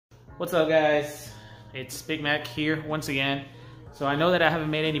What's up, guys? It's Big Mac here once again. So I know that I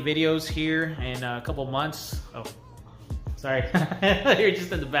haven't made any videos here in a couple months. Oh, sorry. You're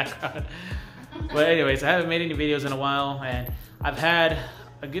just in the background. But anyways, I haven't made any videos in a while, and I've had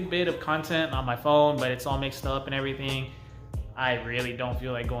a good bit of content on my phone, but it's all mixed up and everything. I really don't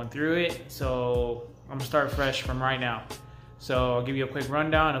feel like going through it, so I'm gonna start fresh from right now. So I'll give you a quick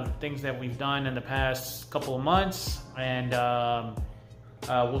rundown of the things that we've done in the past couple of months, and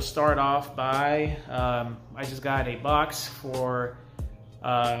we'll start off by, I just got a box for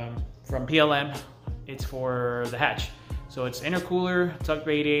from PLM. It's for the hatch. So it's intercooler, tuck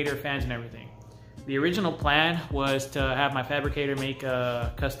radiator, fans and everything. The original plan was to have my fabricator make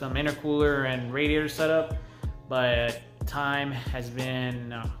a custom intercooler and radiator setup, but time hasn't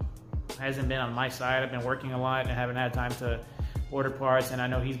been on my side. I've been working a lot and haven't had time to order parts, and I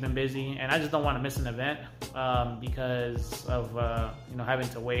know he's been busy, and I just don't want to miss an event because of having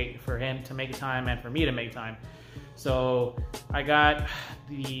to wait for him to make time and for me to make time. So I got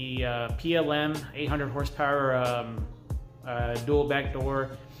the PLM 800 horsepower dual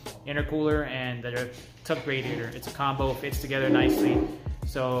backdoor intercooler and the tuck radiator. It's a combo, fits together nicely.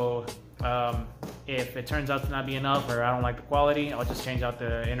 So if it turns out to not be enough or I don't like the quality, I'll just change out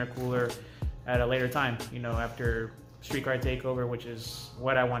the intercooler at a later time, after Streetcar Takeover, which is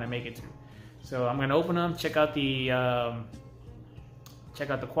what I want to make it to. So I'm gonna open them, check out the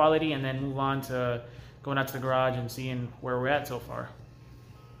quality, and then move on to going out to the garage and seeing where we're at so far.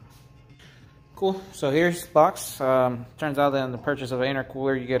 Cool. So here's the box. Turns out that in the purchase of an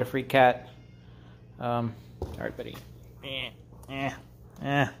intercooler, you get a free cat. Alright, buddy. What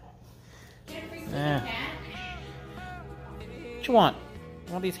you want?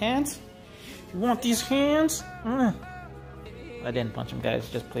 You want these hands? You want these hands? I didn't punch him, guys.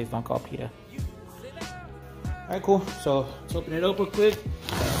 Just please don't call PETA. Alright, cool. So let's open it up real quick. See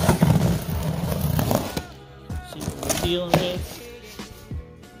what we're dealing with.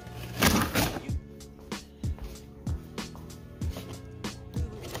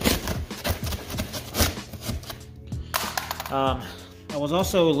 I was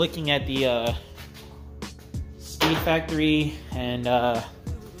also looking at the Speed Factory and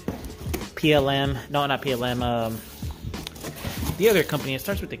PLM. No, not PLM. The other company. It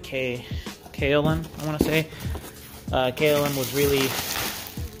starts with the K. KLM, I want to say. KLM was really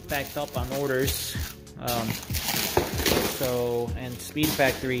backed up on orders. And Speed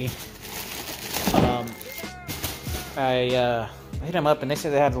Factory, I hit them up and they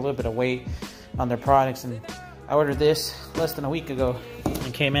said they had a little bit of weight on their products, and I ordered this less than a week ago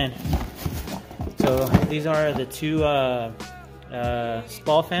and came in. So these are the two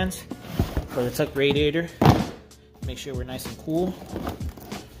stall fans for the tuck radiator. Make sure we're nice and cool.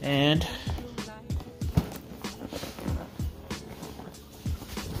 And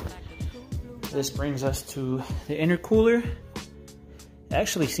this brings us to the intercooler. It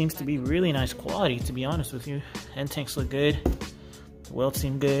actually seems to be really nice quality, to be honest with you. End tanks look good. The welds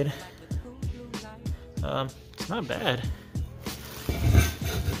seem good. It's not bad.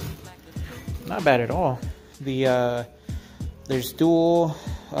 Not bad at all. There's dual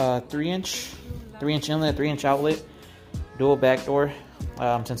 3-inch inlet, 3-inch outlet, dual backdoor.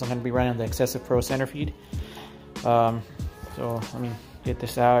 Since I'm going to be running the Excessive Pro center feed. So let me get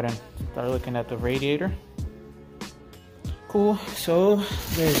this out and start looking at the radiator. Cool. So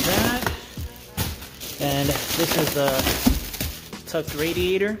there's that, and this is the tucked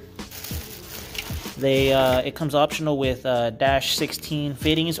radiator. It comes optional with dash 16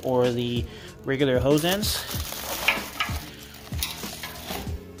 fittings or the regular hose ends.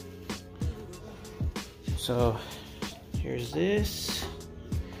 So here's this.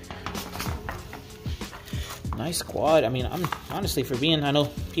 Nice quad. I mean, I'm honestly, I know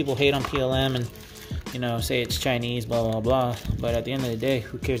people hate on PLM and say it's Chinese, blah blah blah, but at the end of the day,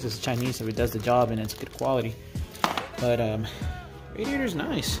 who cares if it's Chinese if it does the job and it's good quality. But radiator's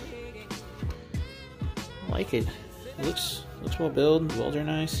nice. I like it. It looks well built. Welds are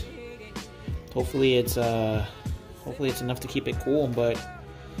nice. Hopefully it's enough to keep it cool, but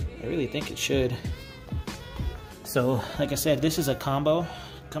I really think it should. So like I said, this is a combo.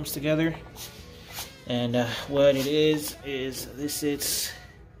 Comes together, and what it is this sits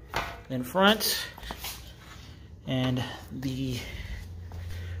in front, and the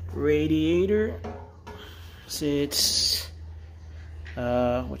radiator sits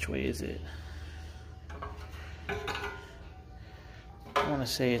which way is it? I want to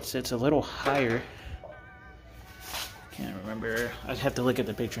say it sits a little higher. Can't remember. I'd have to look at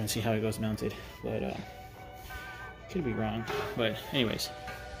the picture and see how it goes mounted, but could be wrong. But anyways,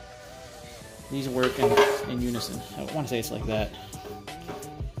 these work in unison. I want to say it's like that.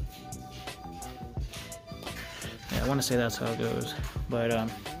 Yeah, I want to say that's how it goes. But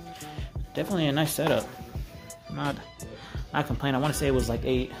definitely a nice setup. Not complaining. I want to say it was like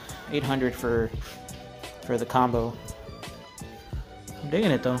 800 for the combo. I'm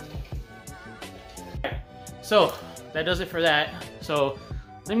digging it though. So that does it for that. So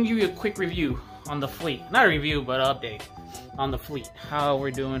let me give you a quick review on the fleet. Not a review, but an update on the fleet. How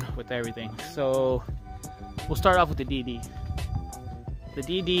we're doing with everything. So we'll start off with the DD. The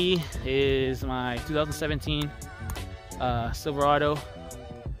DD is my 2017 Silverado,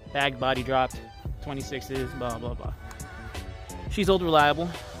 bag body dropped, 26s, blah blah blah. She's old reliable.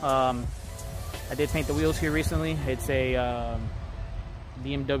 I did paint the wheels here recently. It's a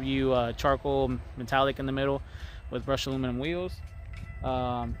BMW charcoal metallic in the middle with brushed aluminum wheels.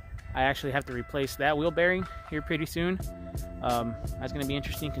 I actually have to replace that wheel bearing here pretty soon. That's going to be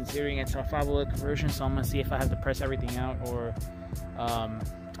interesting considering it's a 5-wheel conversion, so I'm going to see if I have to press everything out or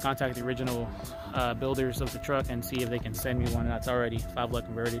contact the original builders of the truck and see if they can send me one that's already 5-wheel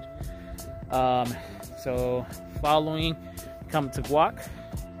converted. So following, come to Guac,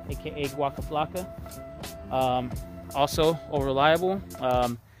 aka Guaca Flaca. Also reliable.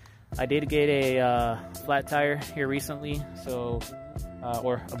 I did get a flat tire here recently, so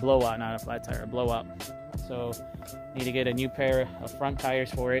or a blowout, not a flat tire, a blowout. So need to get a new pair of front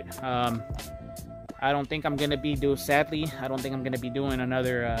tires for it. I don't think I'm gonna be sadly, I don't think I'm gonna be doing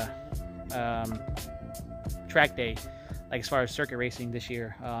another track day, like as far as circuit racing this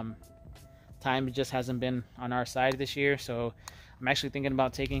year. Time just hasn't been on our side this year, so I'm actually thinking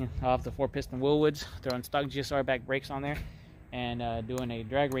about taking off the 4-piston Willwoods, throwing stock GSR back brakes on there, and doing a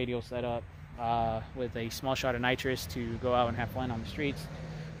drag radial setup with a small shot of nitrous to go out and have fun on the streets,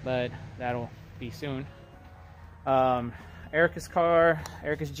 but that'll be soon. Erica's car,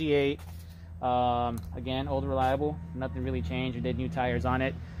 Erica's G8, again, old reliable, nothing really changed. We did new tires on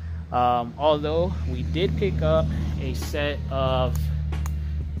it, although we did pick up a set of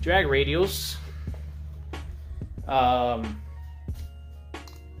drag radials.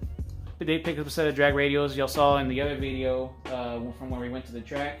 We did pick up a set of drag radials. Y'all saw in the other video from when we went to the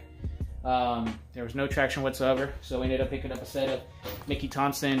track. There was no traction whatsoever, so we ended up picking up a set of Mickey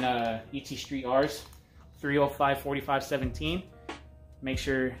Thompson ET Street R's, 305 45 17. Make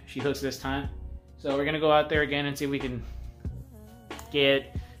sure she hooks this time. So we're gonna go out there again and see if we can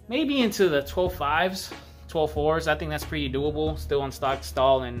get maybe into the 12.5s, 12.4s. I think that's pretty doable, still on stock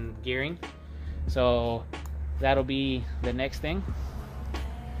stall and gearing. So that'll be the next thing.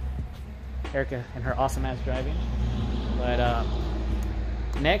 Erica and her awesome ass driving. But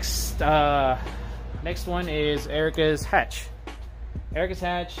next one is Erica's hatch. Erica's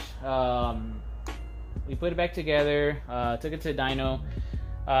hatch, we put it back together, took it to dyno.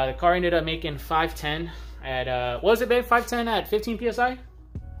 The car ended up making 510 at what was it, babe? 510 at 15 psi?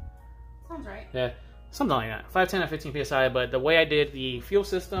 Sounds right. Yeah, something like that. 510 at 15 psi. But the way I did the fuel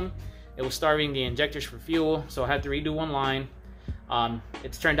system, it was starving the injectors for fuel, so I had to redo one line.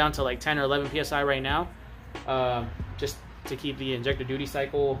 It's turned down to like 10 or 11 psi right now, just to keep the injector duty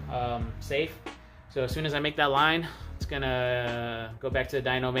cycle safe. So as soon as I make that line, it's gonna go back to the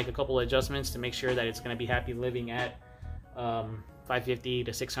dyno, make a couple of adjustments to make sure that it's gonna be happy living at 550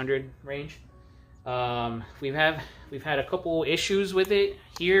 to 600 range. We've had a couple issues with it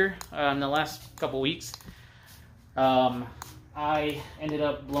here in the last couple weeks. I ended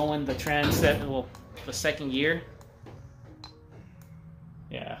up blowing the the second gear.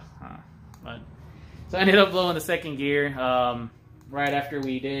 Yeah, but so I ended up blowing the second gear right after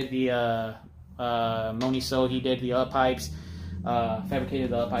we did the Moniso. He did the up pipes, fabricated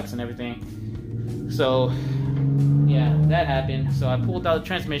the up pipes and everything. So yeah, that happened. So I pulled out the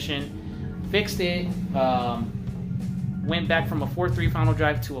transmission, fixed it, went back from a 4.3 final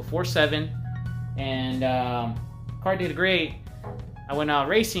drive to a 4.7, and car did great. I went out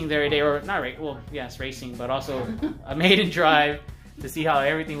racing the other day, or not racing, well, yes, racing, but also a maiden drive to see how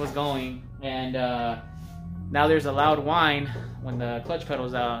everything was going. And now there's a loud whine when the clutch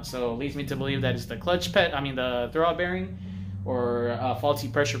pedal's out, so it leads me to believe that it's the the throwout bearing or a faulty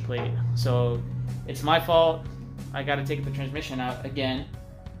pressure plate. So it's my fault. I got to take the transmission out again,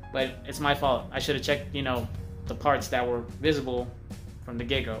 but it's my fault. I should have checked, the parts that were visible from the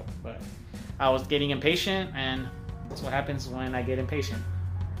get-go, but I was getting impatient, and that's what happens when I get impatient.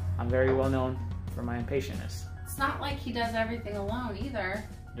 I'm very well known for my impatientness. It's not like he does everything alone either.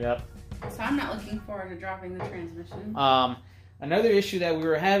 Yep. So I'm not looking forward to dropping the transmission. Another issue that we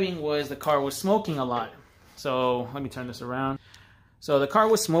were having was the car was smoking a lot. So let me turn this around. So the car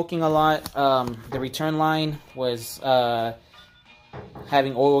was smoking a lot. The return line was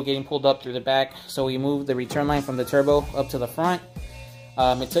having oil getting pulled up through the back. So we moved the return line from the turbo up to the front.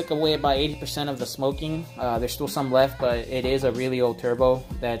 It took away about 80% of the smoking. There's still some left, but it is a really old turbo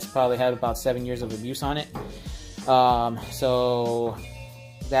that's probably had about 7 years of abuse on it. So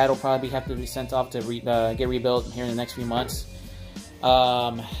that'll probably have to be sent off to get rebuilt here in the next few months.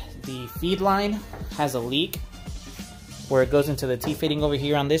 The feed line has a leak where it goes into the T-fitting over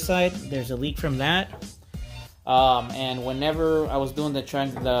here on this side. There's a leak from that. And whenever I was doing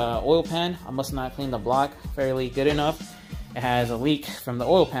the oil pan, I must not clean the block fairly good enough. It has a leak from the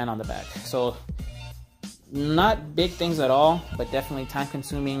oil pan on the back. So not big things at all, but definitely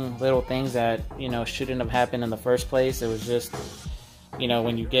time-consuming little things that, you know, shouldn't have happened in the first place. It was just, you know,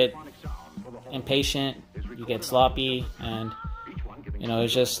 when you get impatient, you get sloppy, and, you know,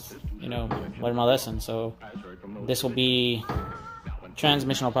 it's just, you know, learn my lesson. So this will be,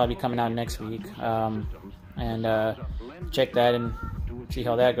 transmission will probably be coming out next week, and check that and see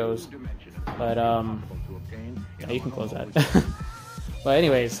how that goes. But yeah, you can close that. But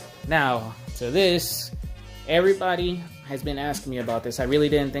anyways, now to this. Everybody has been asking me about this. I really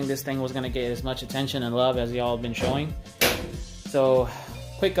didn't think this thing was going to get as much attention and love as y'all have been showing. So,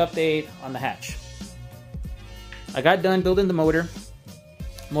 quick update on the hatch. I got done building the motor.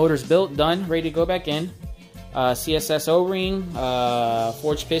 Motor's built, done, ready to go back in. CSS O-ring,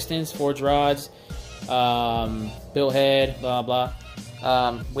 forged pistons, forged rods, built head, blah blah.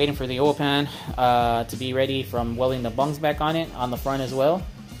 Waiting for the oil pan to be ready from welding the bungs back on it on the front as well.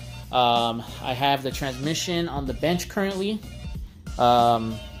 I have the transmission on the bench currently.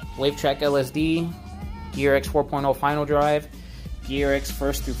 WaveTrack LSD, GearX 4.0 final drive, GearX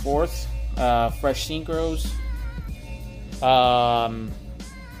first through fourth, fresh synchros.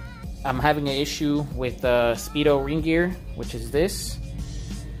 I'm having an issue with the Speedo ring gear, which is this.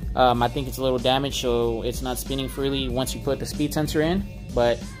 I think it's a little damaged, so it's not spinning freely once you put the speed sensor in,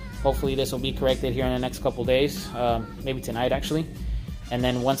 but hopefully this will be corrected here in the next couple days, maybe tonight actually. And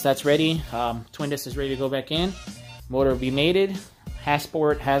then once that's ready, twin disc is ready to go back in. Motor will be mated.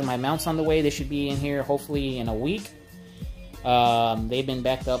 Hasport has my mounts on the way. They should be in here hopefully in a week. They've been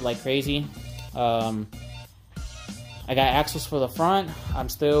backed up like crazy. I got axles for the front. I'm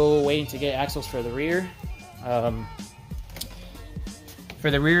still waiting to get axles for the rear. For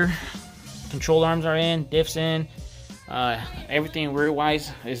the rear, control arms are in, diffs in. Everything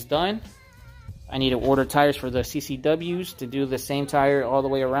rear-wise is done. I need to order tires for the CCWs to do the same tire all the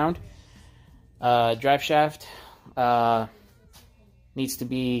way around. Drive shaft needs to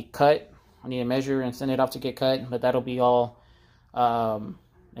be cut. I need to measure and send it off to get cut, but that'll be all in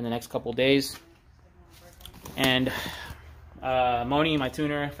the next couple days. And Moni, my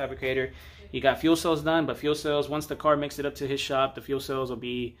tuner, fabricator, he got fuel cells done, but fuel cells, once the car makes it up to his shop, the fuel cells will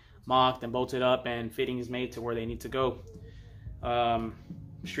be mocked and bolted up and fittings made to where they need to go.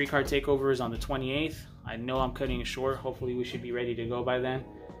 Streetcar takeover is on the 28th. I know I'm cutting it short. Hopefully we should be ready to go by then.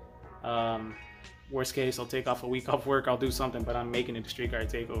 Worst case, I'll take off a week off work. I'll do something, but I'm making it a streetcar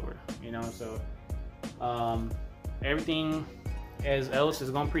takeover, you know. So everything else is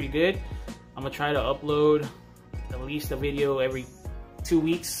going pretty good. I'm gonna try to upload at least a video every 2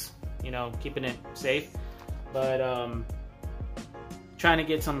 weeks, you know, keeping it safe. But trying to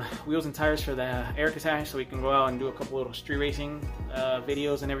get some wheels and tires for the Eric Attach so we can go out and do a couple little street racing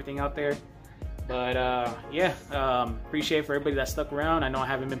videos and everything out there. But yeah, appreciate for everybody that stuck around. I know I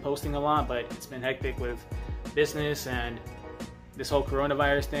haven't been posting a lot, but it's been hectic with business and this whole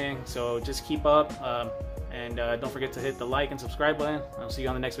coronavirus thing. So just keep up, and don't forget to hit the like and subscribe button. I'll see you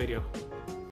on the next video.